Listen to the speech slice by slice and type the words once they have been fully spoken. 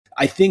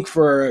I think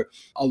for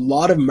a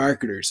lot of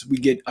marketers, we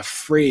get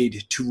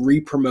afraid to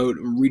re-promote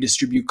and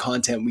redistribute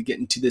content. We get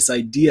into this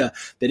idea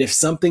that if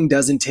something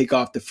doesn't take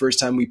off the first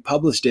time we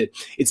published it,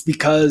 it's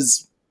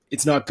because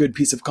it's not a good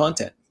piece of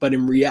content. But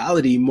in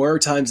reality, more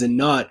times than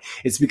not,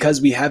 it's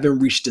because we haven't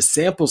reached a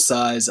sample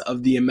size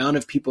of the amount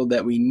of people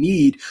that we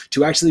need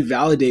to actually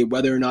validate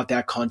whether or not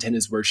that content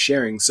is worth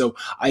sharing. So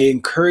I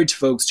encourage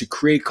folks to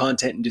create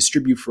content and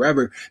distribute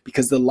forever,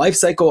 because the life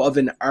cycle of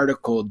an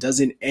article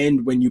doesn't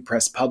end when you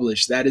press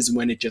publish. That is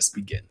when it just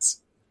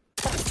begins.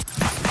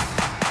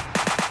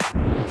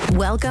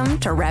 Welcome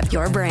to Rep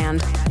Your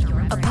Brand,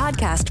 a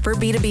podcast for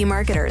B2B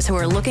marketers who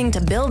are looking to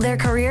build their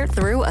career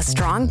through a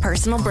strong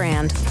personal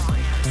brand.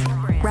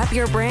 Rep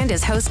Your Brand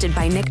is hosted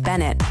by Nick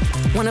Bennett,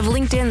 one of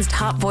LinkedIn's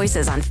top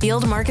voices on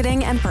field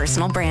marketing and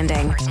personal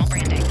branding.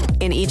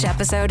 In each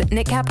episode,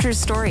 Nick captures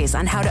stories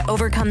on how to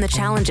overcome the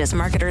challenges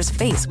marketers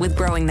face with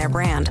growing their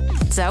brand.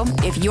 So,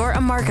 if you're a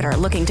marketer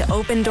looking to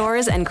open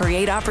doors and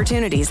create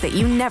opportunities that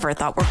you never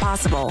thought were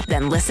possible,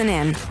 then listen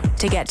in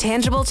to get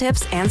tangible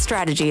tips and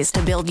strategies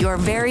to build your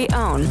very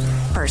own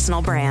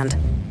personal brand.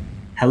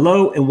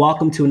 Hello, and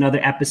welcome to another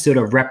episode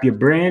of Rep Your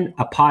Brand,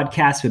 a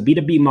podcast for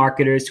B2B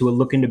marketers who are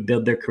looking to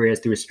build their careers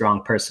through a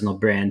strong personal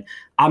brand.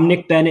 I'm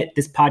Nick Bennett.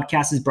 This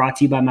podcast is brought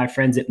to you by my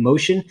friends at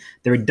Motion.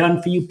 They're a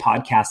done-for-you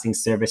podcasting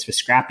service for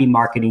scrappy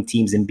marketing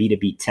teams in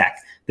B2B tech.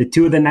 They're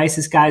two of the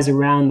nicest guys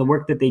around. The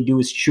work that they do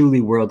is truly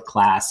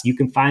world-class. You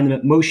can find them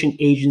at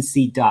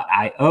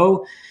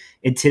motionagency.io.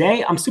 And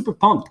today, I'm super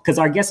pumped because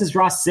our guest is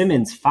Ross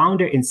Simmons,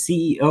 founder and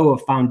CEO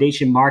of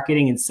Foundation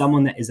Marketing, and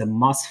someone that is a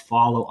must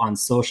follow on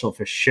social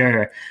for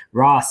sure.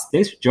 Ross,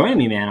 thanks for joining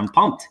me, man. I'm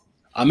pumped.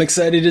 I'm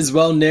excited as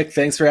well, Nick.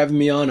 Thanks for having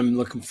me on. I'm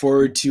looking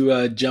forward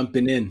to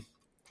jumping in.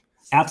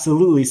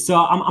 Absolutely. So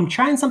I'm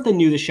trying something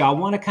new this show. I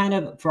want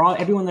to for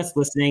everyone that's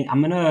listening,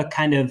 I'm going to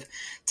kind of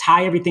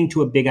tie everything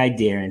to a big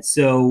idea. And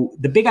so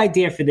the big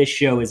idea for this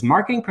show is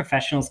marketing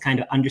professionals kind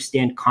of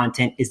understand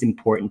content is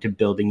important to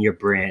building your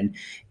brand.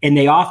 And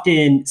they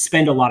often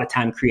spend a lot of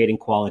time creating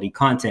quality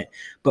content.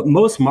 But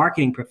most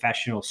marketing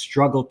professionals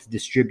struggle to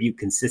distribute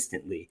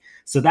consistently.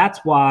 So that's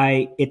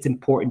why it's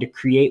important to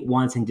create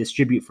once and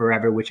distribute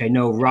forever, which I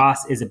know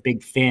Ross is a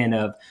big fan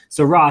of.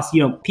 So Ross,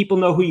 people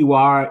know who you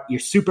are. You're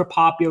super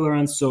popular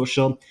on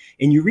social.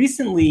 And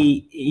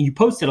you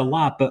posted a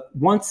lot, but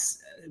once,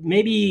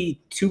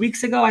 maybe 2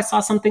 weeks ago, I saw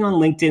something on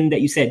LinkedIn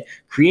that you said,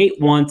 create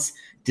once,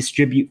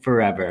 distribute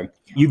forever.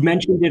 You've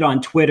mentioned it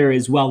on Twitter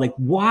as well. Like,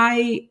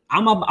 why?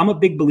 I'm a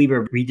big believer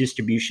of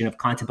redistribution of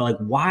content,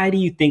 but why do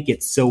you think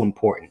it's so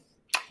important?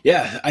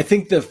 Yeah, I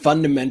think the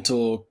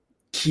fundamental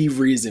key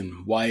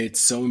reason why it's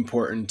so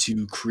important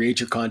to create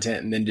your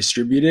content and then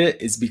distribute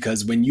it is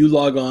because when you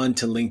log on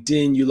to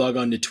LinkedIn, you log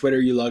on to Twitter,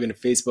 you log on to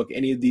Facebook,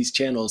 any of these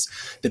channels,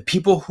 the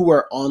people who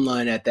are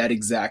online at that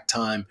exact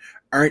time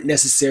aren't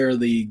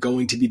necessarily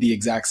going to be the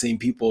exact same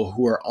people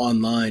who are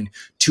online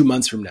 2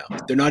 months from now.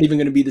 They're not even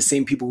going to be the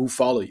same people who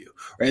follow you,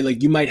 right?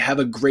 Like, you might have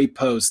a great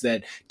post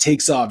that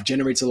takes off,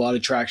 generates a lot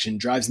of traction,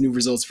 drives new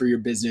results for your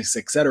business,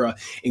 etc.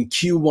 in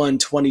Q1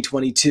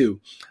 2022.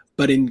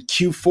 But in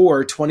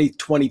Q4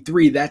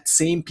 2023, that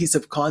same piece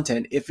of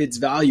content, if it's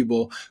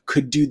valuable,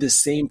 could do the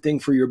same thing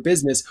for your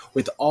business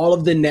with all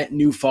of the net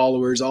new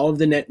followers, all of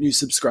the net new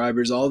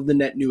subscribers, all of the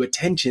net new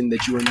attention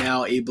that you are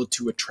now able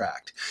to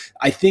attract.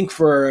 I think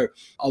for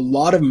a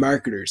lot of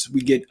marketers,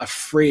 we get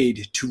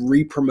afraid to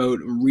re-promote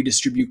and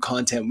redistribute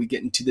content. We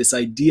get into this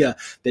idea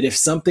that if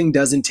something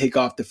doesn't take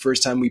off the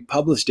first time we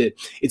published it,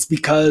 it's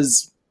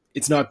because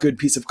it's not a good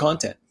piece of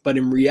content. But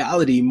in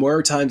reality,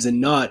 more times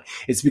than not,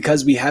 it's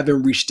because we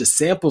haven't reached a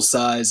sample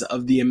size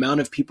of the amount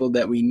of people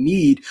that we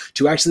need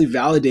to actually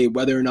validate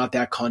whether or not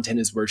that content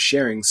is worth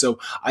sharing. So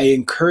I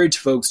encourage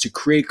folks to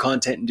create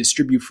content and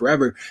distribute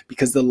forever,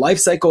 because the life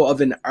cycle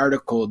of an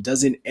article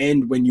doesn't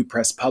end when you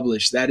press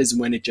publish. That is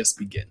when it just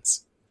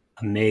begins.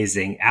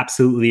 Amazing.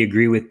 Absolutely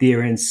agree with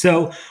you. And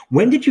so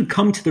when did you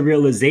come to the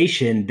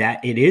realization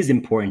that it is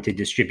important to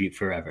distribute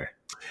forever?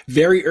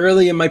 Very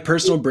early in my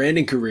personal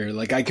branding career.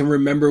 Like, I can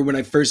remember when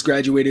I first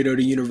graduated out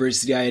of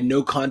university, I had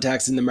no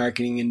contacts in the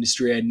marketing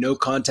industry. I had no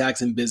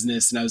contacts in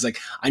business. And I was like,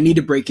 I need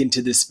to break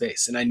into this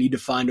space and I need to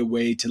find a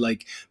way to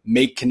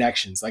make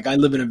connections. Like, I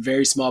live in a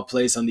very small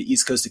place on the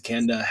east coast of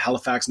Canada,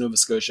 Halifax, Nova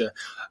Scotia,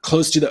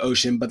 close to the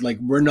ocean, but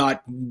we're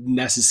not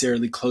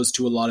necessarily close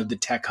to a lot of the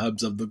tech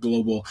hubs of the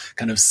global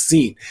kind of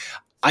scene.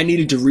 I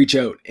needed to reach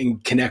out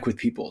and connect with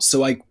people.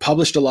 So I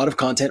published a lot of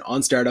content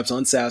on startups,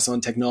 on SaaS,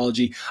 on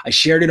technology. I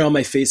shared it on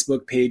my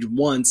Facebook page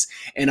once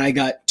and I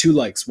got 2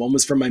 likes. One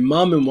was from my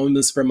mom and one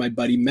was from my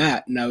buddy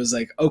Matt. And I was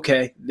like,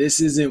 okay,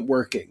 this isn't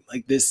working.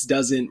 This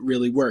doesn't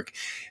really work.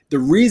 The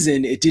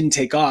reason it didn't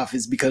take off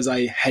is because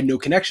I had no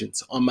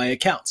connections on my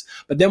accounts.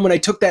 But then when I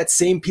took that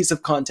same piece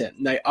of content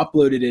and I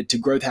uploaded it to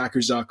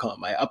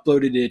growthhackers.com, I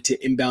uploaded it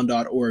to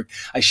inbound.org,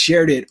 I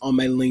shared it on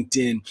my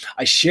LinkedIn,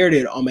 I shared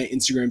it on my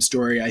Instagram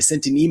story, I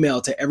sent an email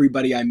to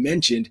everybody I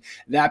mentioned,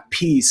 that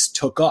piece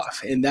took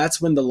off. And that's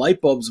when the light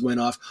bulbs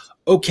went off.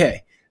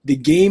 Okay, The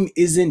game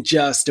isn't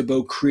just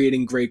about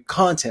creating great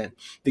content.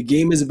 The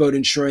game is about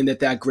ensuring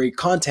that that great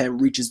content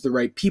reaches the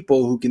right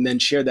people who can then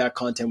share that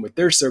content with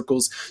their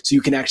circles so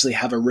you can actually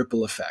have a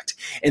ripple effect.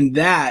 And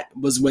that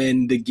was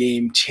when the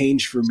game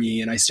changed for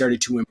me and I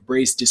started to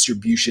embrace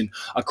distribution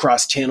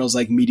across channels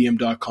like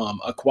medium.com,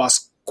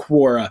 across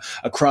Quora,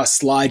 across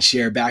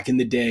SlideShare back in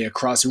the day,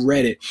 across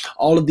Reddit.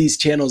 All of these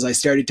channels, I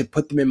started to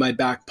put them in my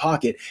back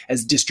pocket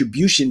as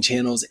distribution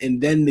channels,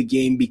 and then the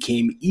game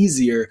became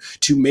easier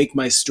to make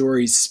my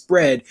stories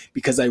spread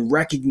because I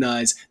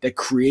recognize that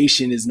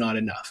creation is not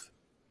enough.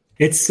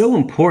 It's so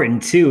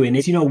important too. And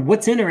it's,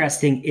 what's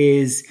interesting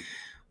is,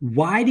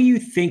 why do you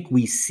think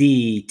we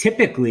see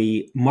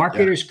typically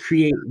marketers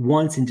create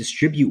once and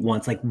distribute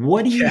once? Like,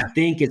 what do you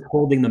think is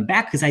holding them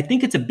back? Because I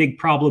think it's a big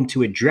problem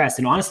to address.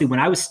 And honestly, when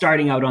I was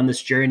starting out on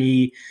this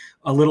journey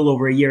a little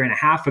over a year and a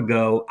half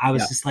ago, I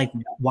was just like,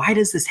 why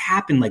does this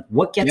happen? Like,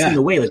 what gets in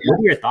the way? Like,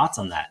 what are your thoughts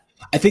on that?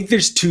 I think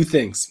there's two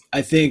things.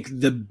 I think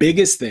the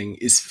biggest thing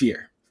is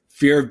fear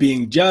of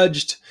being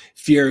judged,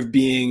 fear of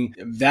being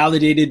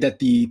validated that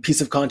the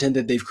piece of content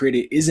that they've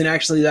created isn't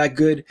actually that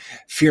good,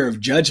 fear of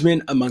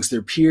judgment amongst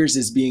their peers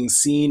as being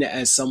seen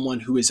as someone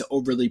who is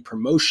overly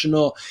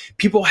promotional.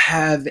 People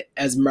have,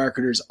 as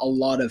marketers, a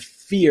lot of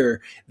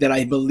fear that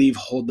I believe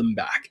hold them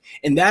back.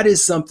 And that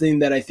is something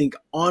that I think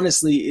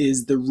honestly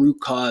is the root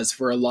cause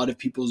for a lot of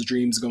people's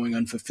dreams going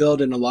unfulfilled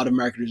and a lot of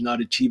marketers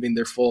not achieving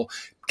their full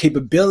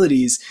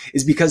capabilities,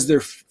 is because they're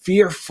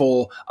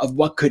fearful of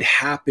what could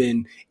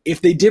happen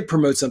if they did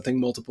promote something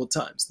multiple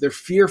times. They're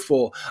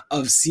fearful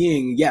of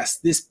seeing, yes,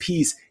 this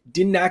piece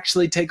didn't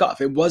actually take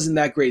off. It wasn't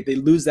that great. They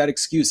lose that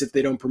excuse if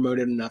they don't promote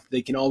it enough.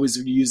 They can always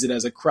use it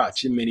as a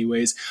crutch in many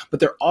ways, but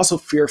they're also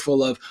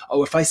fearful of,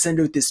 if I send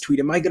out this tweet,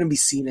 am I going to be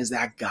seen as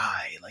that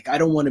guy? Like, I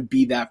don't want to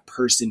be that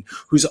person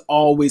who's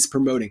always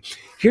promoting.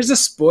 Here's a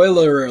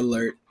spoiler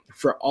alert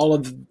for all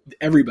of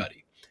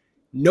everybody.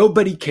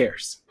 Nobody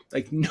cares.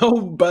 Like,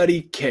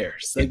 nobody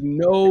cares. Like,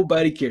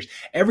 nobody cares.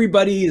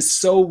 Everybody is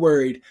so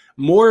worried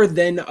more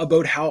than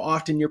about how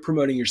often you're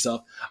promoting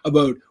yourself,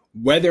 about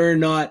whether or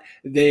not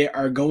they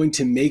are going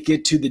to make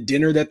it to the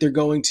dinner that they're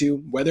going to,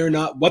 whether or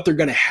not what they're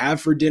going to have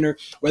for dinner,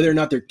 whether or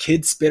not their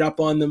kids spit up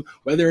on them,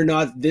 whether or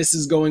not this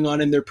is going on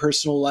in their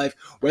personal life,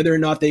 whether or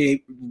not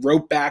they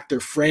wrote back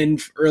their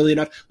friend early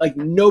enough. Like,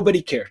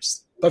 nobody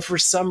cares. But for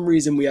some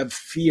reason, we have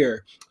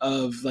fear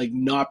of like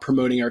not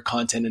promoting our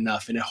content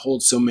enough, and it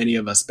holds so many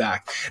of us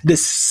back. The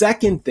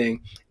second thing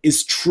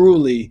is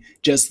truly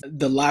just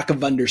the lack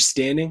of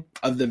understanding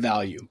of the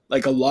value.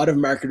 Like, a lot of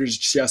marketers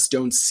just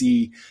don't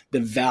see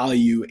the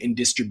value in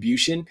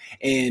distribution,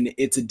 and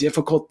it's a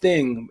difficult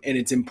thing and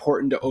it's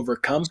important to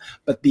overcome,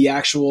 but the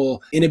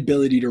actual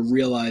inability to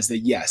realize that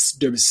yes,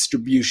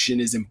 distribution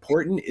is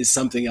important is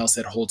something else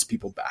that holds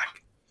people back.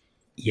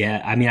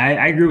 Yeah, I mean,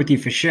 I agree with you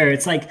for sure.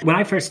 It's like when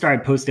I first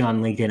started posting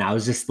on LinkedIn, I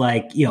was just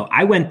like,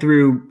 I went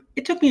through,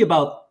 it took me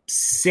about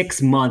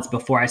 6 months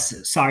before I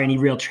saw any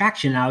real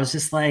traction. And I was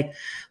just like,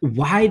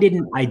 why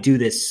didn't I do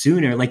this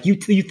sooner? Like, you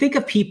think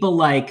of people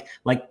like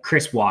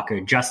Chris Walker,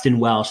 Justin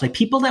Welsh, like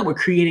people that were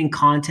creating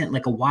content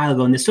like a while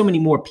ago. And there's so many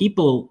more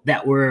people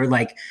that were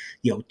like,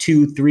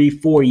 2, 3,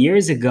 4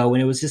 years ago.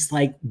 And it was just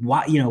like,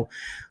 why,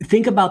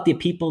 think about the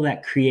people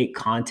that create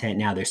content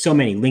now. There's so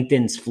many.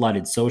 LinkedIn's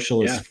flooded,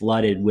 social is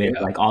flooded with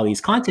like all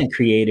these content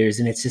creators.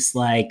 And it's just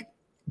like,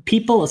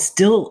 people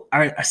still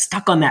are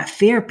stuck on that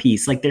fair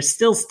piece. Like, they're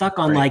still stuck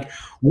on like,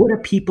 what do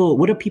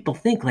people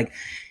think? Like,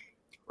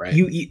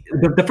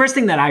 the first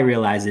thing that I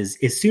realize is,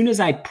 as soon as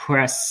I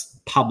press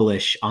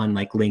publish on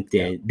like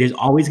LinkedIn, there's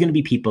always going to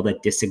be people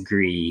that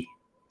disagree,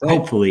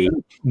 hopefully,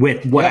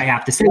 with what I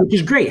have to say, which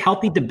is great.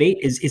 Healthy debate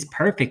is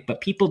perfect,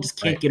 but people just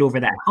can't get over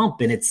that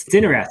hump. And it's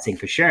interesting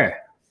for sure.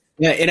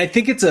 Yeah, and I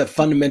think it's a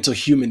fundamental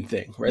human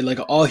thing, right? Like,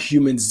 all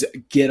humans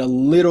get a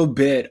little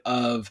bit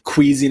of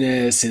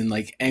queasiness and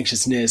like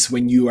anxiousness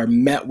when you are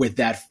met with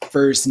that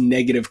first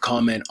negative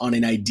comment on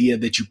an idea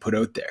that you put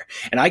out there.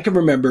 And I can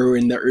remember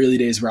in the early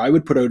days where I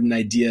would put out an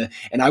idea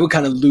and I would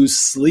kind of lose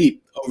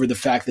sleep over the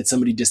fact that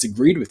somebody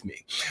disagreed with me.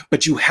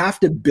 But you have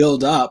to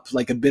build up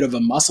like a bit of a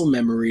muscle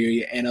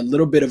memory and a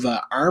little bit of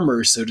a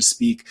armor, so to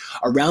speak,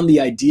 around the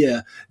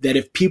idea that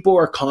if people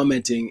are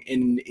commenting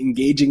and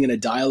engaging in a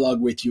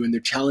dialogue with you and they're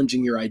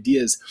challenging your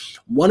ideas,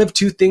 one of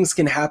two things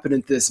can happen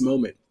at this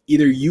moment.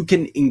 Either you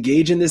can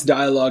engage in this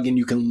dialogue and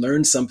you can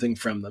learn something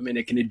from them and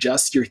it can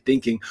adjust your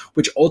thinking,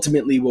 which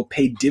ultimately will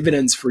pay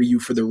dividends for you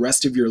for the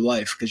rest of your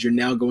life because you're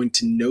now going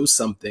to know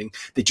something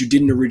that you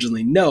didn't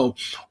originally know.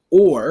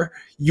 Or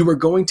you are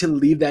going to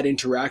leave that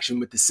interaction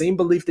with the same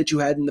belief that you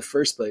had in the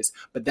first place,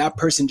 but that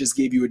person just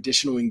gave you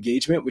additional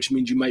engagement, which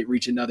means you might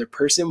reach another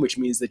person, which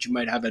means that you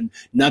might have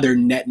another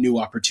net new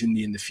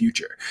opportunity in the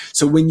future.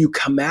 So when you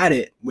come at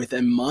it with a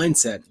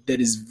mindset that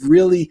is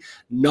really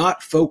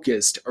not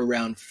focused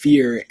around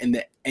fear and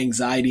the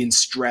anxiety and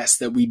stress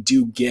that we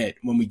do get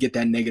when we get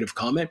that negative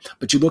comment,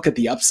 but you look at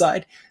the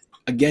upside,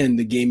 again,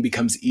 the game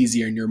becomes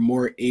easier and you're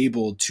more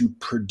able to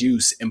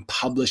produce and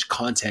publish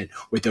content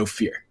without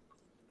fear.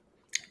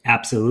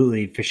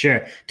 Absolutely, for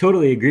sure.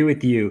 Totally agree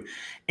with you.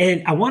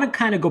 And I want to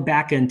kind of go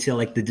back into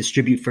like the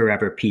distribute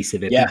forever piece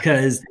of it,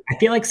 because I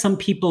feel like some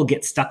people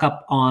get stuck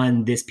up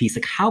on this piece.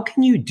 Like, how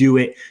can you do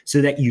it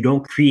so that you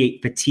don't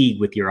create fatigue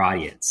with your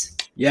audience?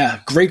 Yeah,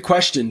 great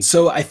question.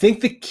 So I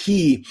think the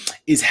key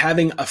is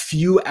having a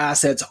few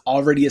assets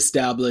already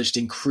established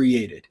and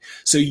created.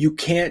 So you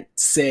can't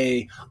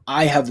say,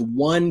 I have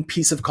one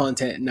piece of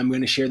content and I'm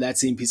going to share that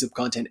same piece of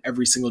content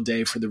every single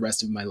day for the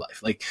rest of my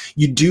life. Like,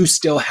 you do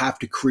still have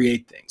to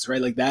create things,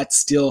 right? Like, that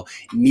still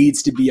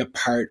needs to be a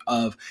part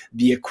of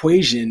the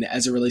equation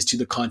as it relates to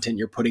the content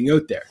you're putting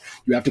out there.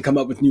 You have to come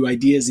up with new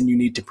ideas and you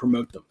need to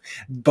promote them.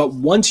 But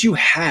once you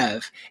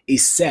have a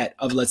set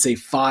of, let's say,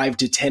 5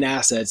 to 10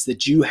 assets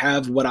that you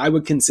have what I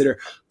would consider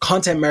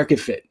content market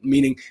fit,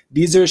 meaning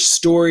these are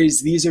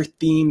stories, these are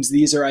themes,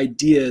 these are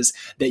ideas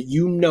that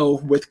you know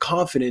with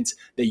confidence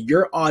that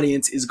your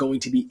audience is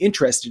going to be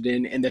interested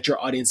in and that your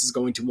audience is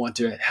going to want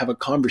to have a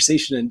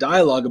conversation and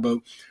dialogue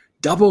about,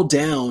 double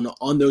down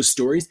on those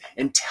stories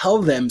and tell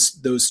them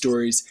those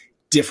stories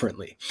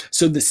differently.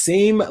 So the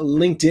same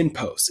LinkedIn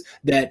post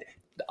that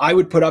I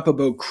would put up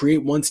about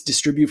create once,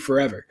 distribute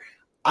forever,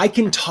 I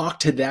can talk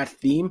to that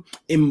theme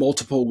in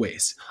multiple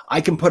ways. I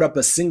can put up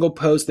a single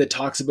post that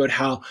talks about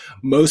how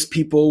most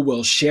people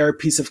will share a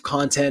piece of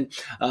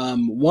content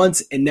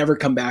once and never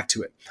come back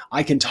to it.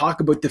 I can talk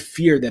about the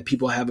fear that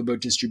people have about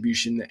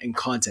distribution and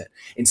content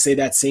and say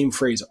that same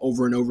phrase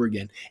over and over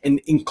again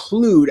and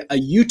include a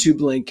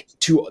YouTube link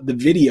to the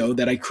video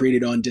that I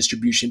created on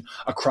distribution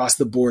across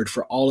the board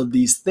for all of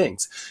these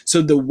things.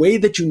 So the way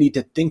that you need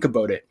to think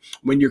about it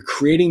when you're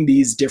creating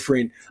these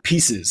different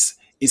pieces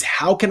is,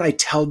 how can I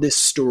tell this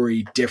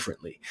story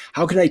differently?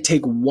 How can I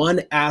take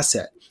one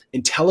asset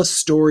and tell a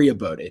story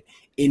about it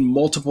in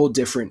multiple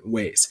different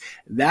ways?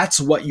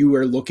 That's what you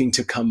are looking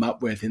to come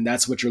up with, and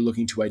that's what you're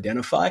looking to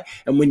identify.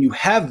 And when you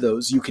have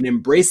those, you can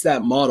embrace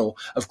that model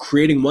of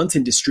creating once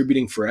and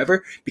distributing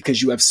forever,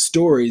 because you have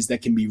stories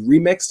that can be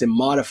remixed and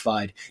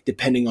modified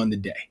depending on the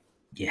day.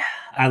 Yeah,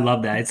 I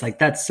love that. It's like,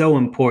 that's so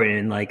important.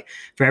 And like,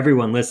 for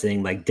everyone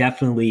listening, like,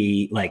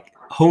 definitely like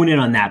hone in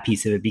on that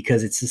piece of it,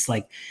 because it's just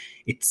like,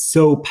 it's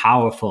so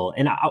powerful.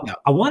 And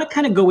I want to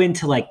kind of go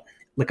into like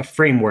a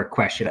framework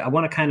question. I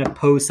want to kind of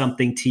pose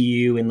something to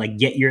you and like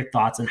get your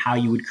thoughts on how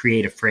you would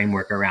create a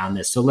framework around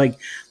this. So like,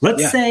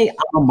 let's say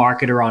I'm a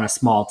marketer on a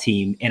small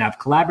team and I've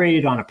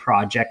collaborated on a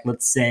project,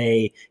 let's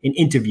say an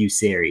interview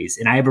series,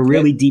 and I have a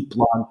really deep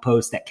blog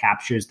post that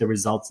captures the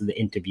results of the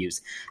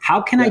interviews.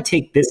 How can I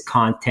take this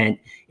content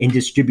and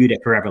distribute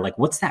it forever? Like,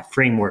 what's that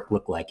framework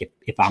look like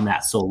if I'm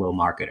that solo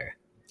marketer?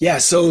 Yeah,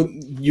 so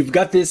you've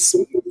got this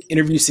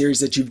interview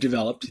series that you've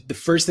developed. The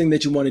first thing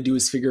that you want to do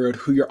is figure out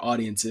who your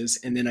audience is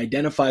and then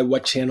identify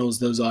what channels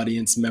those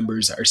audience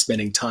members are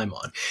spending time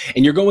on.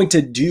 And you're going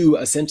to do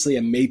essentially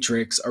a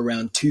matrix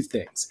around two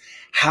things: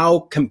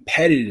 how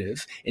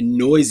competitive and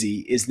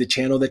noisy is the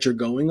channel that you're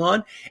going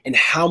on, and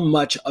how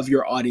much of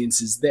your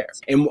audience is there.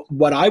 And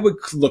what I would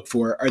look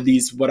for are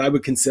these, what I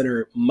would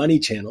consider money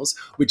channels,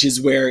 which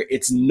is where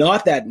it's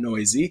not that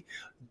noisy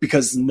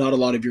because not a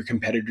lot of your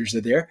competitors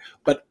are there,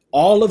 but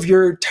all of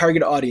your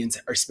target audience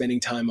are spending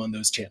time on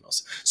those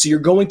channels. So you're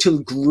going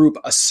to group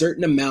a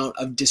certain amount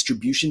of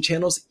distribution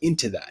channels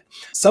into that.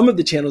 Some of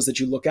the channels that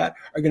you look at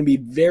are going to be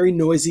very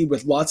noisy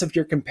with lots of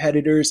your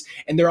competitors,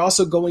 and they're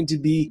also going to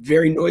be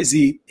very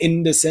noisy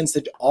in the sense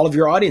that all of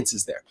your audience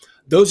is there.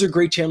 Those are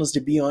great channels to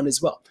be on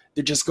as well.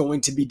 They're just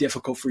going to be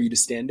difficult for you to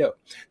stand out.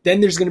 Then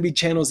there's going to be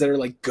channels that are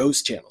like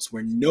ghost channels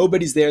where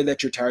nobody's there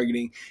that you're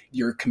targeting.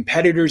 Your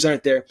competitors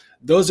aren't there.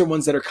 Those are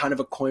ones that are kind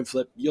of a coin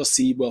flip. You'll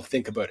see, we'll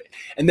think about it.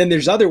 And then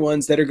there's other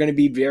ones that are going to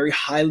be very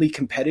highly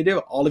competitive.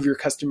 All of your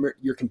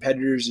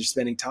competitors are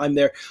spending time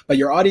there, but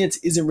your audience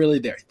isn't really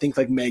there. Think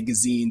like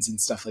magazines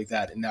and stuff like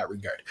that in that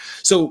regard.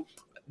 So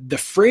the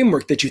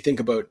framework that you think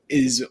about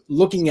is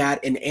looking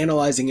at and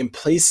analyzing and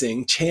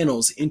placing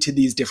channels into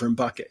these different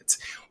buckets.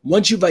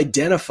 Once you've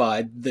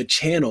identified the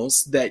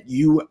channels that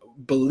you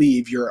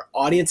believe your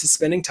audience is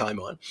spending time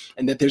on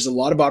and that there's a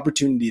lot of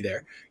opportunity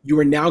there, you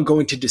are now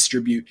going to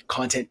distribute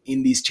content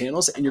in these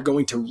channels, and you're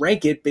going to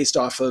rank it based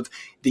off of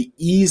the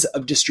ease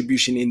of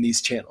distribution in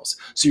these channels.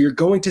 So you're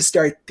going to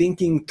start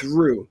thinking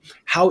through,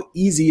 how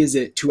easy is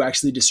it to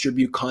actually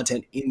distribute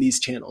content in these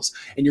channels?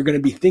 And you're going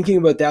to be thinking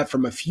about that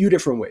from a few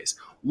different ways.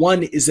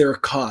 One, is there a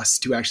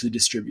cost to actually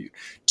distribute?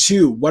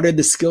 Two, what are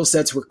the skill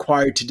sets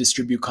required to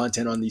distribute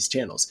content on these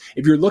channels?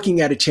 If you're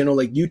looking at a channel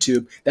like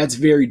YouTube, that's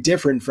very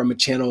different from a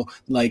channel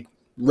like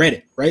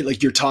Reddit, right?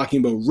 Like, you're talking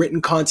about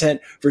written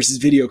content versus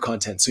video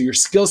content. So your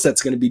skill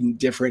set's going to be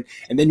different.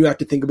 And then you have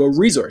to think about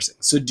resourcing.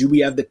 So do we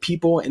have the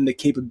people and the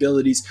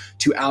capabilities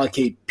to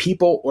allocate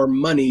people or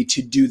money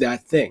to do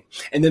that thing?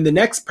 And then the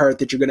next part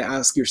that you're going to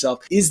ask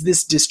yourself, is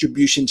this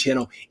distribution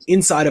channel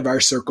inside of our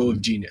circle of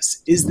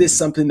genius? Is this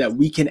something that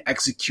we can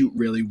execute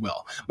really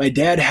well? My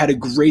dad had a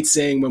great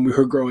saying when we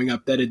were growing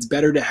up that it's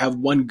better to have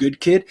one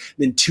good kid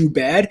than two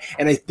bad.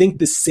 And I think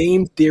the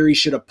same theory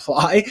should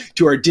apply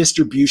to our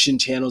distribution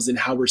channels and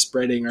how we're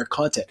spreading our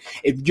content.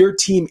 If your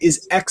team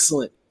is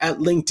excellent at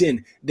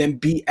LinkedIn, then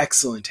be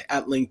excellent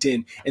at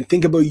LinkedIn and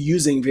think about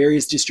using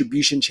various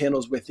distribution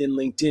channels within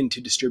LinkedIn to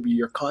distribute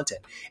your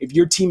content. If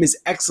your team is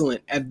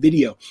excellent at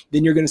video,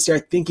 then you're going to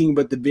start thinking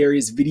about the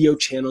various video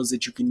channels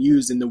that you can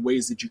use and the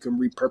ways that you can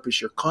repurpose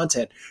your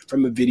content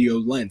from a video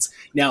lens.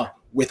 Now,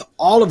 with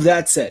all of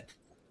that said,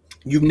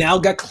 you've now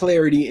got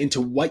clarity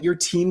into what your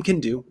team can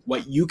do,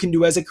 what you can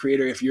do as a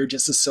creator. If you're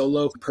just a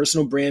solo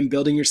personal brand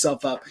building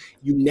yourself up,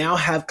 you now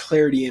have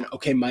clarity in,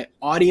 okay, my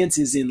audience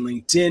is in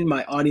LinkedIn,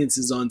 my audience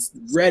is on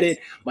Reddit,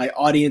 my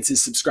audience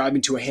is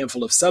subscribing to a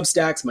handful of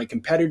Substacks, my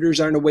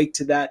competitors aren't awake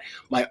to that,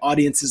 my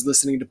audience is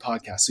listening to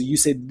podcasts. So you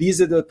say, these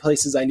are the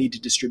places I need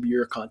to distribute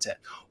your content.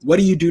 What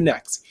do you do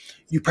next?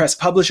 You press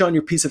publish on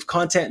your piece of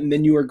content, and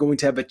then you are going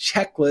to have a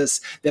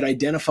checklist that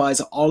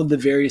identifies all of the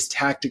various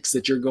tactics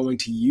that you're going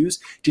to use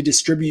to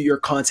distribute your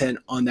content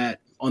on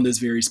those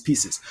various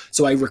pieces.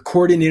 So I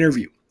record an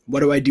interview.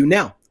 What do I do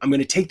now? I'm going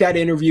to take that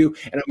interview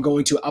and I'm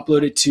going to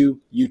upload it to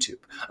YouTube.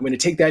 I'm going to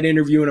take that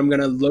interview and I'm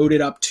going to load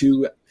it up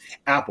to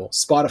Apple,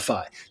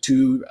 Spotify,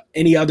 to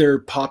any other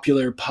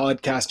popular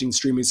podcasting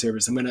streaming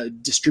service. I'm going to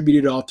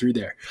distribute it all through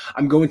there.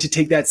 I'm going to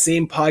take that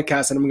same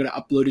podcast and I'm going to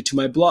upload it to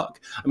my blog.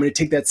 I'm going to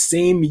take that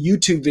same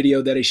YouTube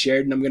video that I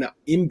shared and I'm going to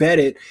embed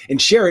it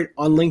and share it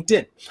on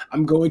LinkedIn.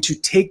 I'm going to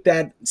take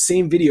that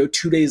same video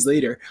 2 days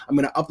later. I'm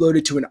going to upload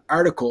it to an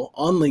article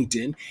on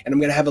LinkedIn and I'm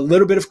going to have a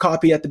little bit of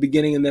copy at the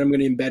beginning and then I'm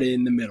going to embed it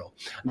in the middle.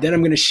 Then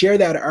I'm going to share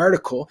that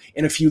article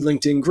in a few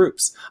LinkedIn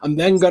groups. I'm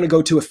then going to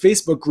go to a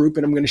Facebook group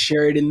and I'm going to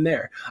share it in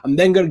there. I'm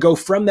then going to go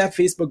from that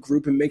Facebook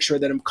group and make sure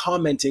that I'm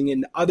commenting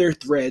in other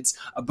threads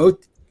about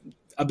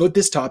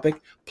this topic,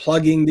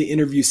 plugging the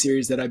interview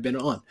series that I've been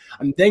on.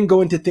 I'm then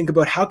going to think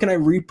about how can I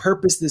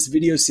repurpose this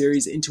video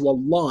series into a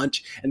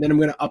launch, and then I'm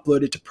going to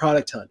upload it to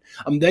Product Hunt.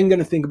 I'm then going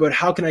to think about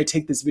how can I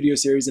take this video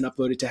series and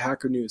upload it to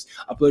Hacker News,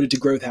 upload it to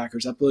Growth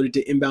Hackers, upload it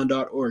to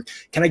inbound.org.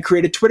 Can I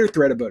create a Twitter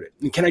thread about it?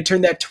 And can I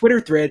turn that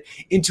Twitter thread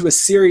into a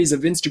series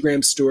of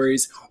Instagram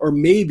stories, or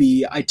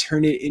maybe I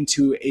turn it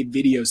into a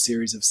video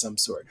series of some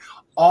sort?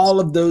 All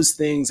of those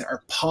things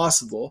are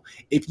possible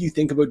if you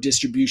think about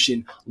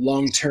distribution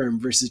long-term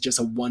versus just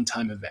a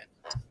one-time event.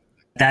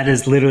 That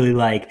is literally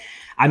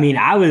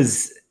I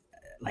was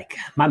like,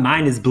 my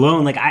mind is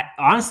blown. Like,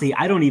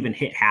 I don't even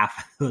hit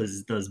half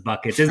those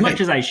buckets as much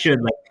as I should.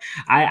 Like,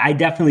 I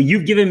definitely,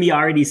 you've given me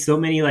already so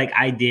many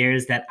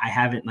ideas that I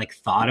haven't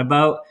thought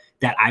about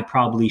that I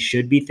probably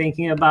should be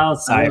thinking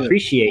about. So I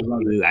appreciate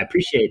you. I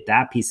appreciate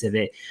that piece of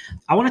it.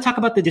 I want to talk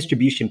about the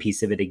distribution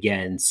piece of it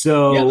again.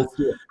 So yeah, let's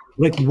do it.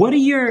 What are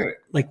your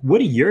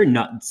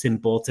nuts and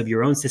bolts of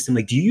your own system?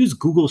 Do you use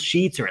Google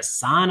Sheets or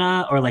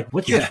Asana, or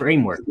what's your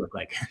framework look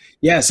like?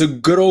 Yeah, so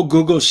good old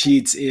Google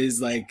Sheets is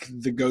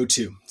the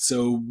go-to.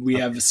 So we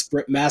have a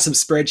massive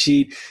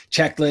spreadsheet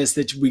checklist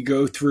that we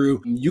go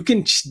through. You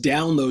can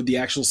download the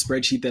actual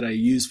spreadsheet that I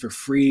use for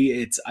free.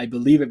 It's, I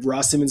believe, at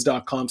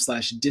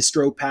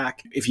rawsimmons.com/distropack.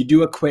 If you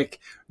do a quick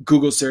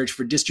Google search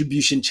for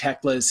distribution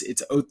checklist,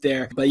 it's out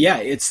there. But yeah,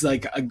 it's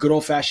like a good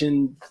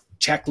old-fashioned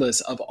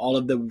checklist of all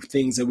of the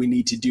things that we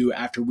need to do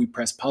after we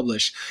press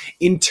publish.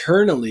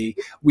 Internally,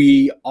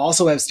 we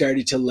also have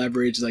started to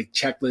leverage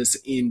checklists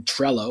in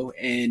Trello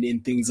and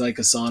in things like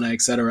Asana,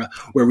 etc.,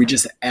 where we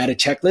just add a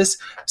checklist.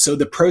 So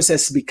the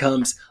process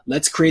becomes,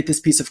 let's create this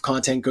piece of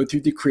content, go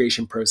through the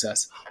creation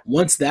process.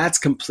 Once that's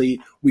complete,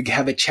 we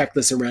have a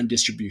checklist around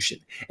distribution.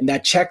 And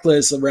that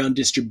checklist around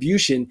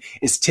distribution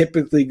is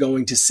typically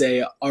going to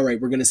say, all right,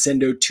 we're going to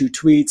send out 2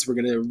 tweets. We're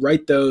going to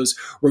write those.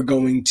 We're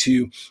going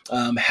to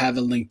have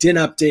a LinkedIn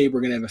update.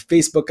 We're going to have a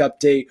Facebook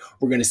update.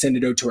 We're going to send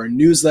it out to our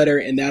newsletter.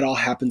 And that all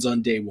happens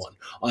on day 1.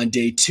 On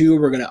day 2,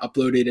 we're going to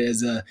upload it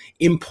as an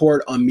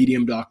import on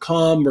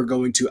medium.com. We're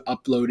going to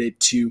upload it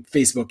to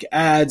Facebook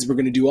ads. We're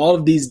going to do all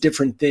of these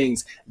different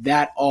things.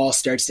 That all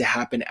starts to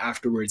happen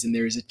afterwards. And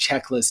there is a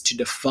checklist to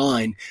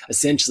define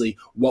essentially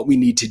what we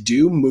need to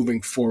do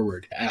moving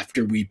forward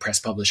after we press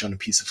publish on a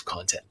piece of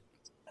content.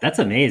 That's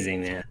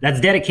amazing, man.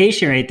 That's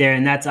dedication right there.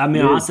 And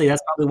honestly,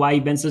 that's probably why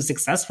you've been so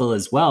successful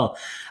as well.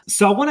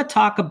 So I want to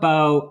talk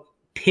about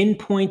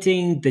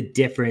pinpointing the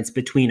difference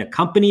between a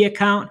company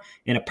account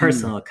and a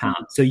personal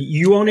account. So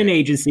you own an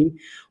agency.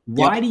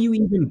 Why do you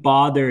even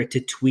bother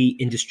to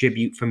tweet and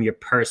distribute from your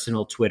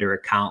personal Twitter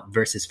account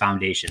versus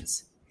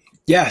Foundation's?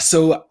 Yeah.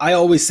 So I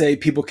always say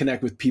people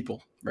connect with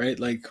people, right?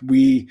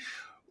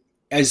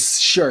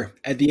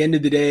 At the end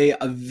of the day,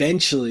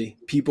 eventually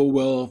people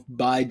will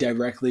buy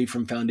directly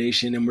from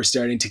Foundation, and we're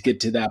starting to get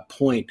to that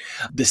point.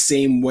 The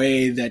same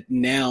way that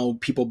now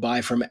people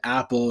buy from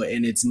Apple,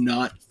 and it's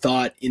not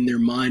thought in their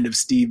mind of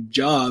Steve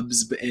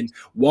Jobs, but in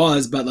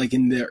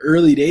the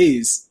early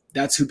days,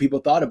 that's who people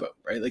thought about,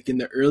 right? In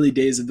the early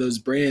days of those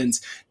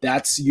brands,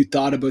 you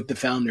thought about the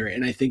founder.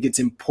 And I think it's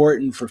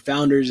important for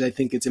founders. I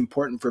think it's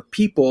important for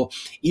people,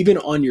 even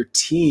on your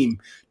team,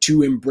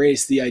 to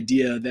embrace the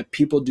idea that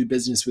people do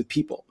business with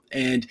people.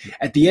 And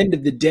at the end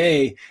of the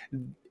day,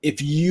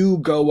 if you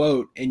go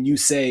out and you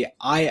say,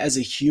 I as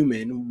a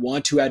human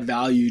want to add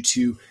value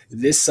to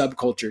this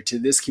subculture, to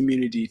this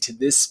community, to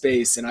this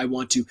space, and I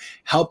want to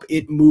help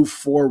it move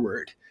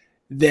forward,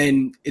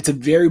 then it's a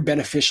very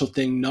beneficial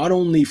thing, not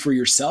only for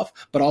yourself,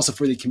 but also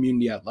for the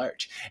community at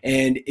large.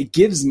 And it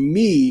gives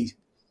me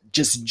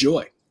just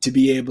joy to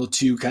be able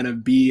to kind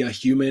of be a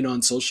human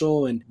on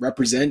social and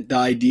represent the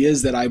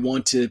ideas that I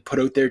want to put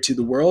out there to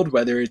the world,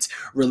 whether it's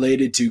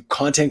related to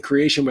content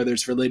creation, whether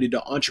it's related to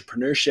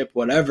entrepreneurship,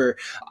 whatever.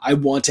 I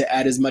want to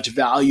add as much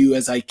value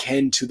as I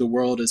can to the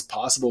world as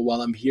possible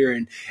while I'm here.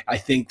 And I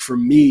think for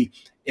me,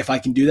 if I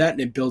can do that and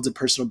it builds a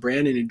personal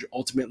brand and it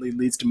ultimately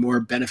leads to more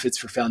benefits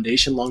for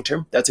Foundation long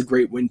term, that's a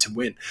great win to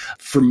win.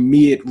 For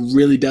me, it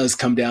really does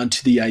come down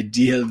to the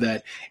idea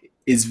that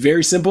is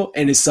very simple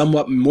and is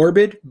somewhat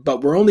morbid,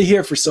 but we're only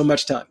here for so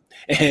much time.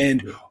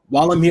 And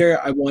while I'm here,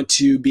 I want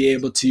to be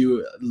able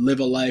to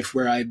live a life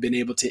where I've been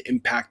able to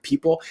impact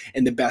people.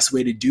 And the best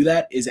way to do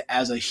that is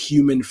as a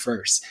human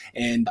first.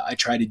 And I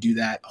try to do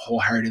that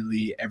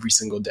wholeheartedly every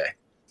single day.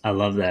 I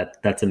love that.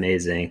 That's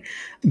amazing.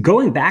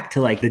 Going back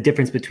to like the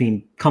difference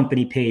between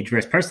company page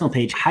versus personal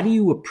page, how do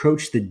you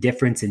approach the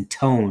difference in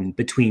tone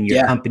between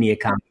your company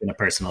account and a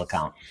personal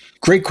account?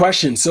 Great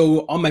question.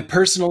 So on my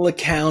personal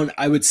account,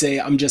 I would say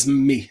I'm just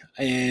me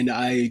and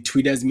I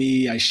tweet as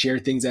me. I share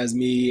things as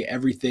me.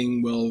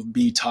 Everything will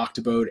be talked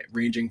about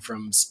ranging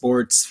from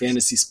sports,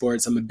 fantasy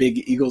sports. I'm a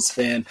big Eagles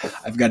fan.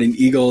 I've got an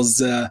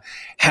Eagles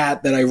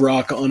hat that I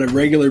rock on a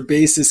regular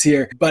basis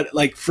here. But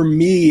like for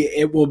me,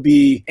 it will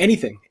be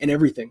anything and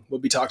everything will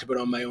be talked about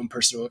on my own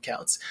personal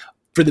accounts.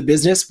 For the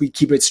business, we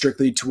keep it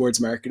strictly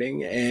towards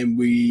marketing and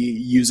we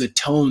use a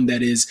tone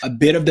that is a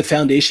bit of the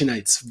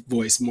Foundationites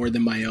voice more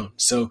than my own.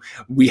 So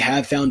we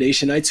have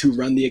Foundationites who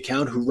run the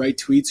account, who write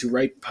tweets, who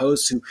write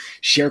posts, who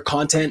share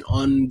content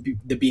on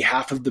the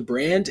behalf of the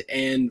brand,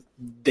 and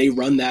they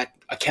run that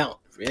account.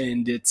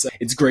 And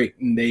it's great.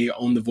 And they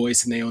own the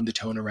voice and they own the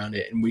tone around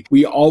it. And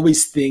we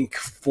always think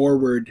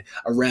forward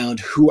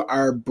around who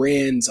our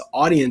brand's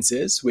audience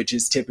is, which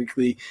is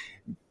typically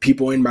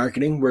people in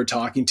marketing. We're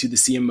talking to the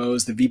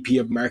CMOs, the VP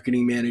of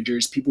marketing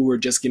managers, people who are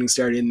just getting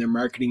started in their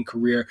marketing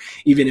career,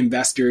 even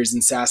investors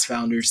and SaaS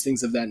founders,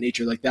 things of that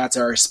nature. Like that's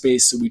our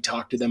space. So we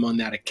talk to them on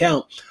that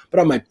account. But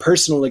on my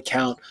personal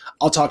account,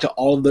 I'll talk to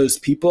all of those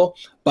people,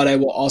 but I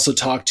will also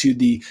talk to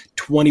the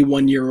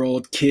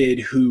 21-year-old kid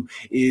who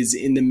is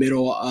in the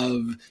middle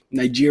of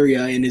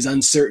Nigeria and is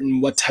uncertain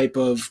what type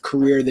of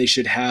career they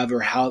should have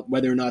or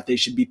whether or not they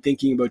should be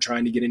thinking about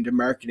trying to get into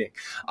marketing.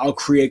 I'll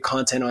create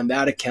content on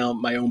that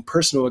account, my own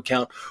personal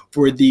account,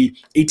 for the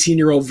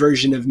 18-year-old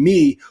version of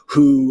me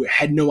who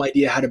had no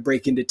idea how to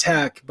break into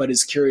tech, but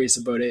is curious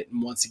about it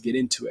and wants to get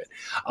into it.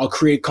 I'll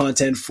create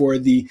content for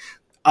the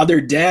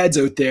other dads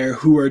out there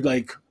who are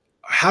like,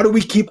 how do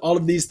we keep all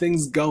of these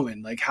things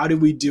going? Like, how do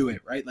we do it?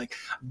 Right? Like,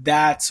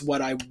 that's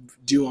what I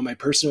do on my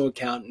personal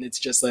account. And it's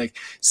just like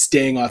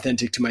staying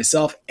authentic to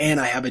myself. And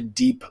I have a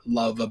deep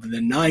love of the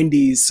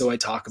 90s. So I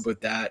talk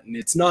about that. And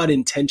it's not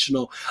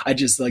intentional. I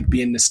just like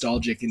being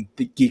nostalgic and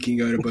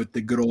geeking out about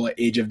the good old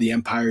Age of the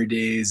Empire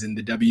days and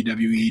the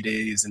WWE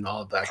days and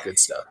all of that good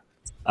stuff.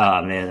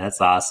 Oh man,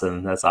 that's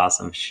awesome. That's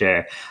awesome.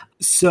 Sure.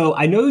 So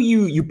I know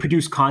you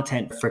produce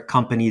content for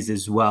companies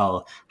as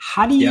well.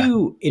 How do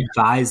you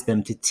advise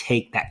them to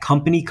take that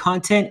company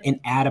content and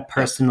add a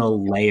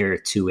personal layer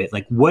to it?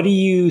 Like, what are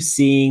you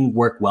seeing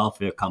work well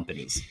for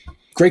companies?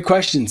 Great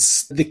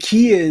questions. The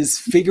key is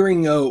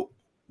figuring out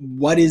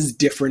what is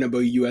different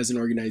about you as an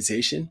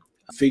organization,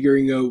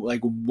 figuring out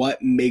like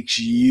what makes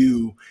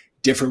you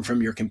different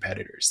from your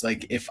competitors.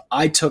 Like if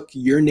I took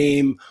your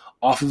name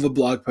off of a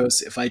blog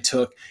post, if I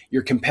took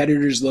your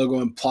competitor's logo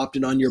and plopped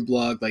it on your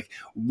blog, like,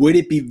 would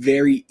it be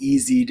very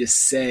easy to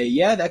say,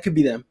 yeah, that could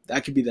be them,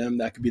 that could be them,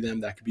 that could be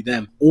them, that could be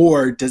them?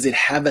 Or does it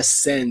have a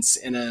sense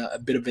and a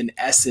bit of an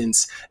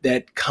essence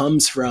that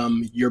comes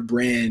from your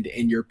brand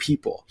and your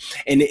people?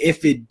 And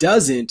if it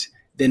doesn't,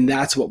 then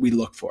that's what we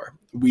look for.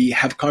 We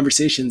have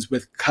conversations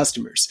with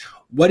customers.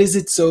 What is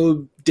it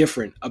so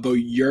different about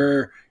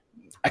your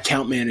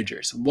account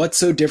managers? What's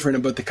so different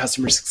about the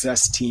customer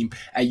success team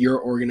at your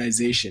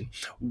organization?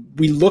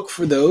 We look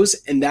for those,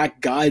 and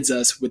that guides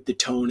us with the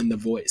tone and the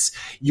voice.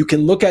 You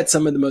can look at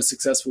some of the most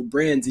successful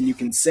brands and you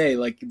can say,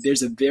 like,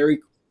 there's a very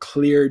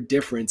clear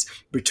difference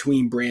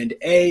between brand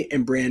A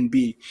and brand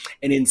B.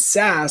 And in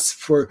SaaS,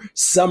 for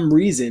some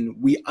reason,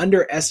 we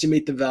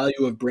underestimate the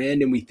value of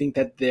brand and we think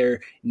that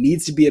there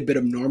needs to be a bit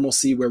of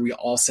normalcy where we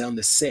all sound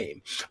the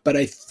same. But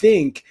I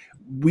think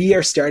we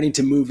are starting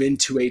to move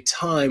into a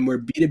time where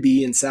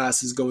B2B and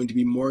SaaS is going to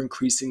be more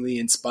increasingly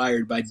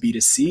inspired by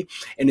B2C,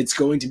 and it's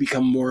going to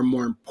become more and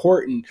more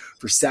important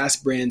for SaaS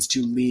brands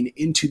to lean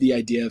into the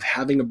idea of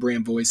having a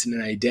brand voice and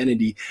an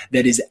identity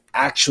that is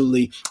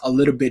actually a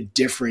little bit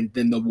different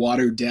than the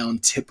watered down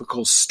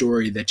typical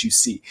story that you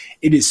see.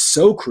 It is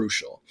so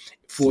crucial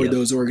for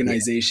those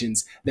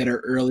organizations that are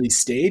early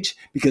stage,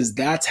 because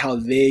that's how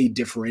they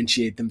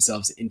differentiate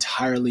themselves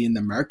entirely in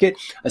the market,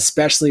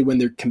 especially when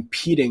they're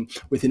competing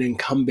with an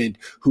incumbent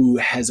who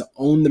has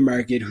owned the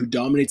market, who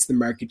dominates the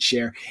market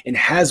share and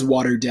has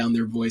watered down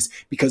their voice,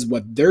 because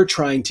what they're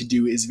trying to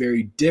do is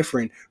very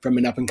different from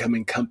an up and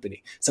coming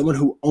company. Someone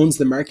who owns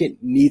the market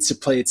needs to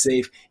play it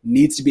safe,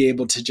 needs to be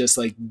able to just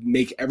like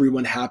make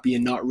everyone happy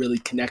and not really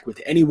connect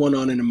with anyone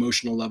on an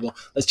emotional level.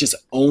 Let's just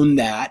own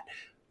that.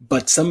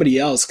 But somebody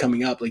else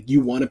coming up, like, you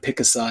want to pick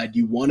a side,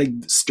 you want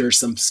to stir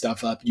some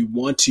stuff up, you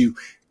want to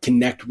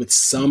connect with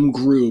some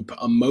group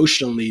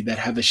emotionally that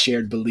have a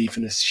shared belief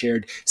and a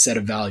shared set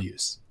of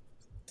values.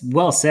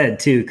 Well said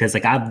too, because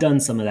like I've done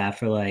some of that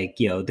for like,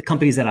 the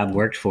companies that I've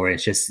worked for.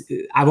 It's just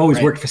I've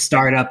always worked for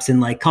startups and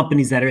like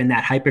companies that are in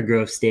that hyper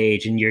growth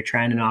stage, and you're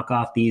trying to knock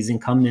off these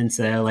incumbents,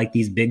 like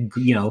these big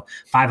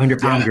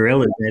 500-pound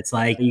gorillas. And it's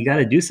like you got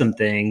to do some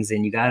things,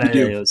 and you got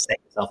to set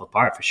yourself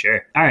apart for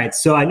sure. All right,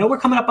 so I know we're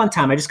coming up on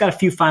time. I just got a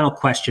few final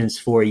questions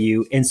for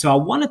you, and so I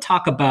want to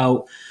talk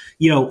about.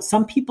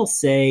 Some people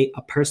say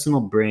a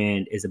personal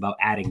brand is about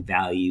adding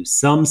value.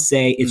 Some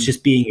say it's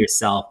just being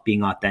yourself,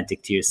 being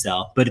authentic to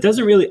yourself, but it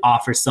doesn't really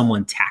offer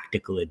someone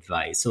tactical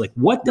advice. So like,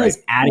 what does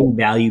adding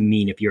value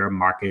mean if you're a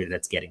marketer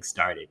that's getting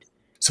started?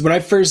 So when I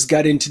first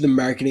got into the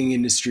marketing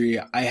industry,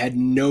 I had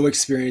no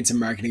experience in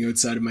marketing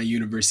outside of my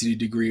university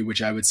degree,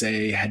 which I would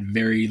say had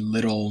very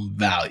little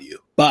value.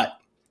 But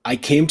I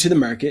came to the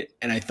market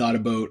and I thought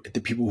about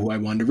the people who I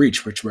wanted to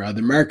reach, which were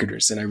other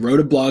marketers. And I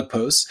wrote a blog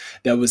post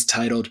that was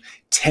titled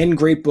 10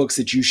 Great Books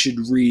That You Should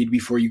Read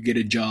Before You Get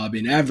a Job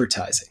in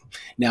Advertising.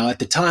 Now, at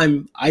the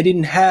time, I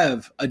didn't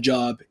have a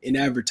job in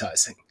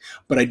advertising,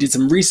 but I did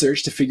some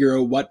research to figure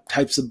out what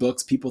types of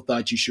books people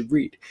thought you should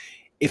read.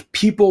 If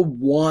people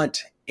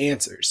want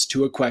answers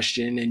to a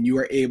question and you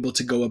are able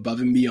to go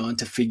above and beyond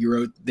to figure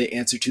out the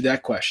answer to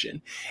that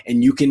question,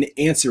 and you can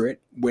answer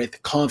it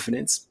with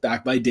confidence,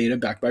 backed by data,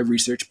 backed by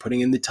research, putting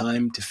in the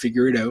time to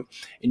figure it out,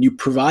 and you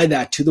provide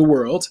that to the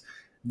world,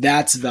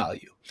 that's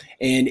value.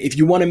 And if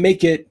you want to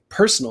make it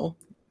personal,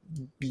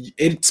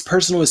 it's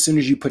personal as soon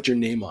as you put your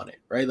name on it,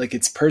 right? Like,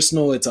 it's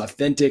personal, it's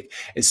authentic.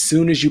 As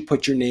soon as you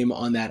put your name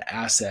on that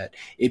asset,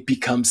 it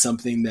becomes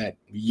something that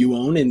you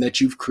own and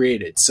that you've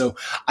created. So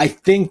I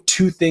think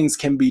two things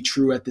can be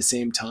true at the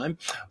same time.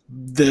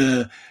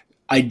 The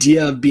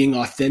idea of being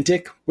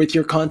authentic with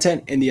your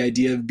content and the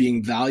idea of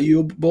being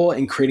valuable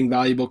and creating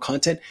valuable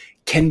content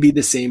can be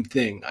the same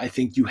thing. I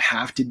think you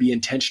have to be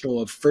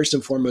intentional of, first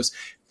and foremost,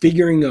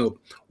 figuring out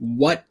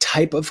what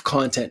type of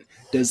content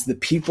does the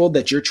people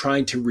that you're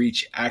trying to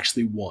reach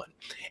actually want?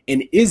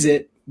 And is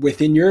it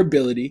within your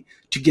ability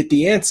to get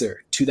the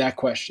answer to that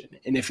question?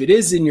 And if it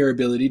is in your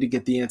ability to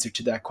get the answer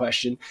to that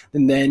question,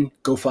 then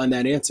go find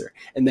that answer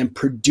and then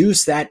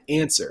produce that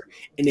answer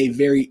in a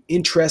very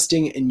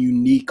interesting and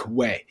unique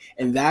way.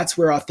 And that's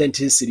where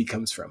authenticity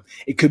comes from.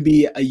 It could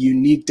be a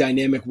unique,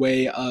 dynamic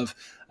way of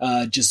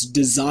just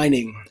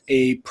designing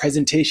a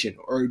presentation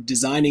or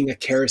designing a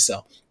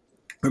carousel,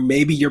 or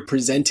maybe you're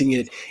presenting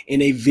it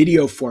in a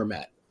video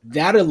format.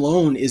 That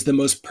alone is the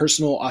most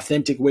personal,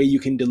 authentic way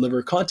you can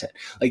deliver content.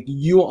 Like,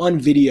 you on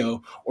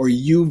video or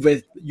you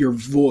with your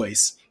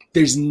voice,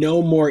 there's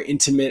no more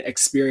intimate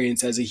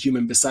experience as a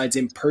human besides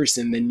in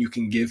person than you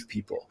can give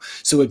people.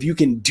 So if you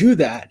can do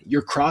that,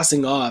 you're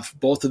crossing off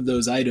both of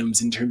those items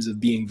in terms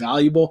of being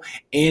valuable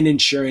and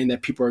ensuring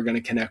that people are going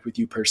to connect with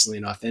you personally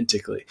and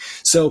authentically.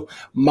 So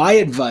my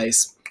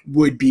advice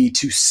would be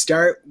to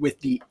start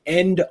with the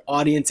end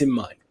audience in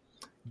mind.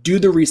 Do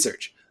the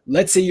research.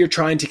 Let's say you're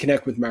trying to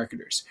connect with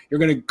marketers. You're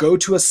going to go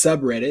to a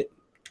subreddit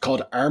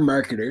called Our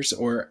Marketers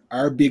or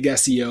Our Big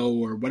SEO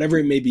or whatever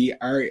it may be,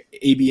 Our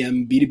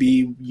ABM,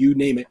 B2B, you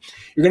name it.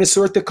 You're going to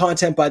sort the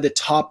content by the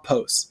top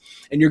posts,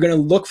 and you're going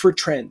to look for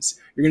trends.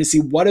 You're going to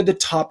see what are the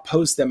top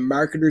posts that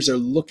marketers are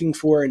looking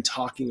for and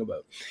talking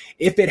about.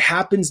 If it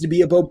happens to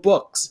be about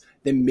books,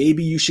 then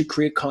maybe you should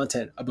create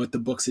content about the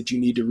books that you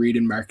need to read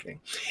in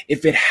marketing.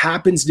 If it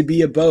happens to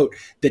be about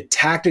the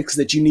tactics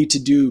that you need to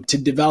do to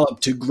develop,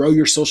 to grow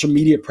your social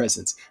media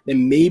presence,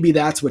 then maybe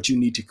that's what you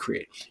need to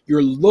create.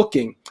 You're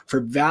looking for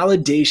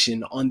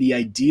validation on the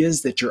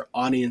ideas that your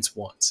audience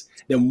wants.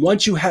 Then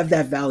once you have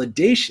that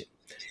validation,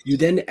 you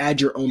then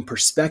add your own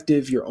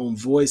perspective, your own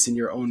voice, and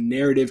your own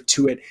narrative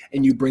to it,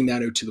 and you bring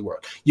that out to the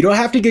world. You don't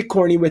have to get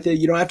corny with it.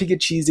 You don't have to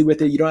get cheesy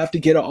with it. You don't have to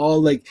get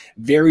all like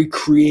very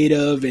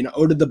creative and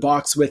out of the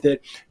box with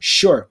it.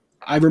 Sure,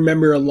 I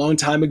remember a long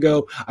time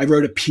ago, I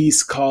wrote a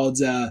piece called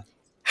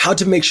How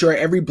to Make Sure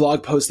Every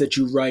Blog Post That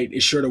You Write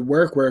Is Sure to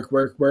Work,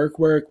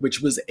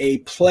 which was a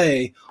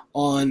play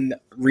on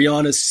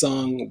Rihanna's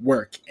song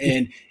Work.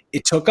 And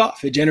it took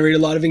off. It generated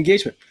a lot of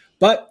engagement.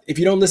 But if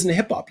you don't listen to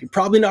hip hop, you're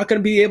probably not going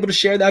to be able to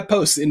share that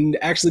post and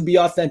actually be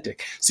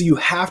authentic. So you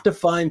have to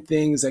find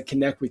things that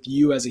connect with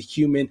you as a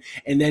human.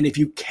 And then if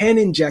you can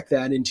inject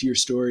that into your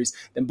stories,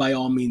 then by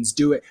all means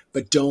do it.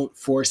 But don't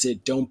force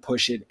it, don't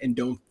push it, and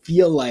don't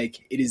feel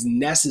like it is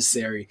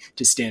necessary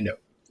to stand out.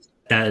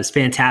 That is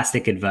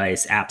fantastic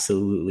advice.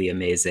 Absolutely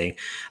amazing.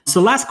 So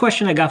last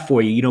question I got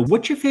for you,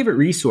 what's your favorite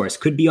resource?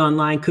 Could be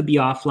online, could be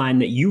offline,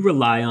 that you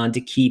rely on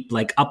to keep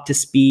like up to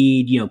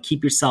speed,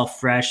 keep yourself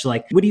fresh.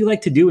 Like, what do you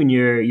like to do in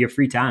your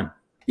free time?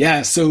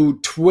 Yeah, so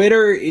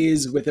Twitter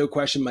is without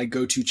question my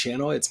go-to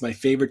channel. It's my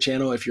favorite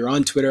channel. If you're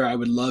on Twitter, I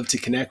would love to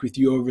connect with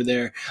you over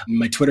there.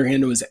 My Twitter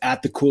handle is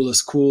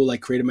 @thecoolestcool. I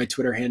created my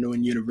Twitter handle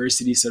in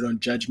university, so don't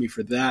judge me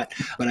for that.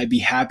 But I'd be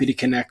happy to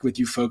connect with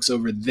you folks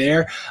over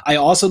there. I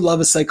also love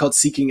a site called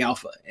Seeking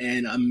Alpha,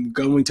 and I'm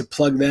going to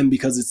plug them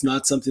because it's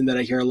not something that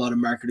I hear a lot of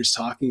marketers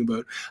talking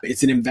about.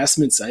 It's an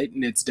investment site,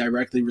 and it's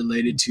directly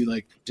related to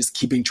like just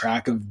keeping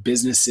track of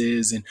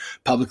businesses and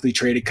publicly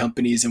traded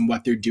companies and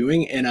what they're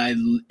doing. And I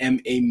am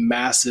a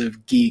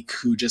massive geek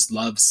who just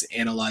loves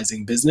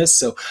analyzing business.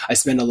 So I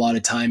spend a lot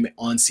of time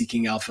on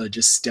Seeking Alpha,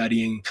 just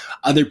studying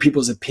other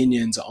people's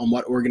opinions on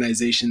what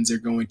organizations are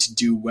going to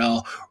do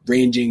well,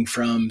 ranging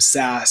from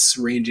SaaS,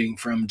 ranging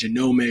from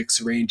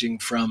genomics, ranging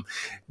from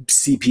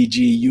CPG,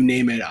 you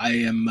name it. I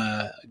am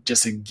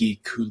just a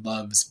geek who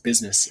loves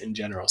business in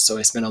general. So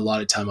I spend a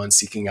lot of time on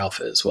Seeking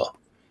Alpha as well.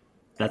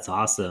 That's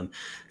awesome.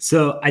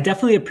 So I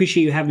definitely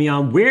appreciate you having me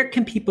on. Where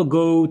can people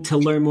go to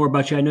learn more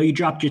about you? I know you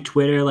dropped your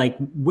Twitter. Like,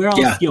 where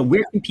else,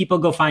 where can people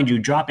go find you?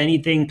 Drop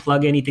anything,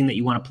 plug anything that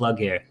you want to plug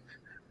here.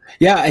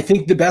 Yeah, I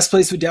think the best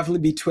place would definitely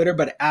be Twitter.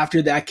 But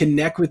after that,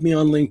 connect with me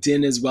on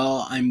LinkedIn as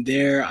well. I'm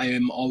there. I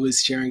am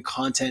always sharing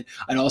content.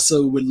 I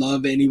also would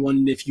love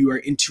anyone, if you are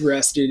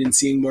interested in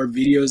seeing more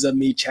videos of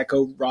me, check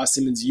out Ross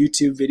Simmons'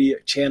 YouTube video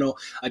channel.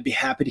 I'd be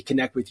happy to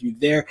connect with you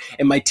there.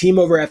 And my team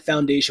over at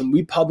Foundation,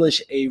 we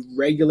publish a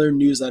regular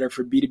newsletter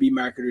for B2B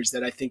marketers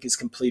that I think is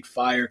complete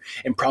fire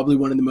and probably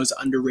one of the most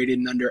underrated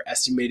and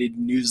underestimated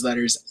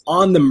newsletters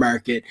on the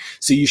market.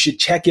 So you should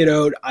check it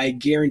out. I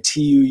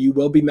guarantee you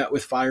will be met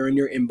with fire in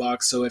your inbox.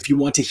 So if you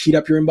want to heat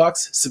up your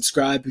inbox,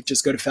 subscribe.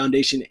 Just go to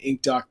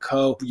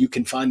foundationinc.co. You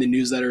can find the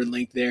newsletter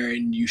link there,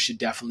 and you should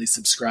definitely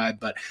subscribe.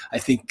 But I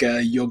think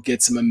you'll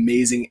get some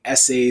amazing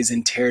essays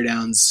and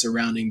teardowns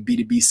surrounding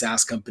B2B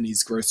SaaS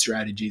companies' growth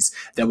strategies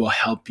that will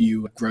help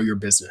you grow your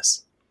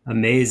business.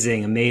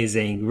 Amazing,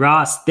 amazing.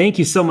 Ross, thank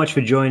you so much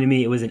for joining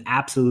me. It was an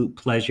absolute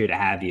pleasure to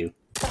have you.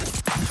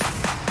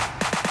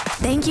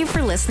 Thank you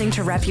for listening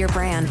to Rep Your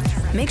Brand.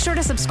 Make sure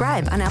to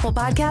subscribe on Apple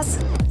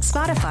Podcasts,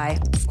 Spotify,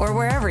 or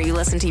wherever you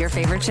listen to your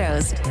favorite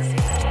shows.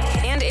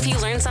 And if you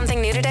learned something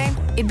new today,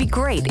 it'd be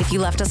great if you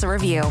left us a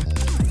review.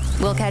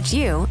 We'll catch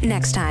you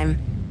next time.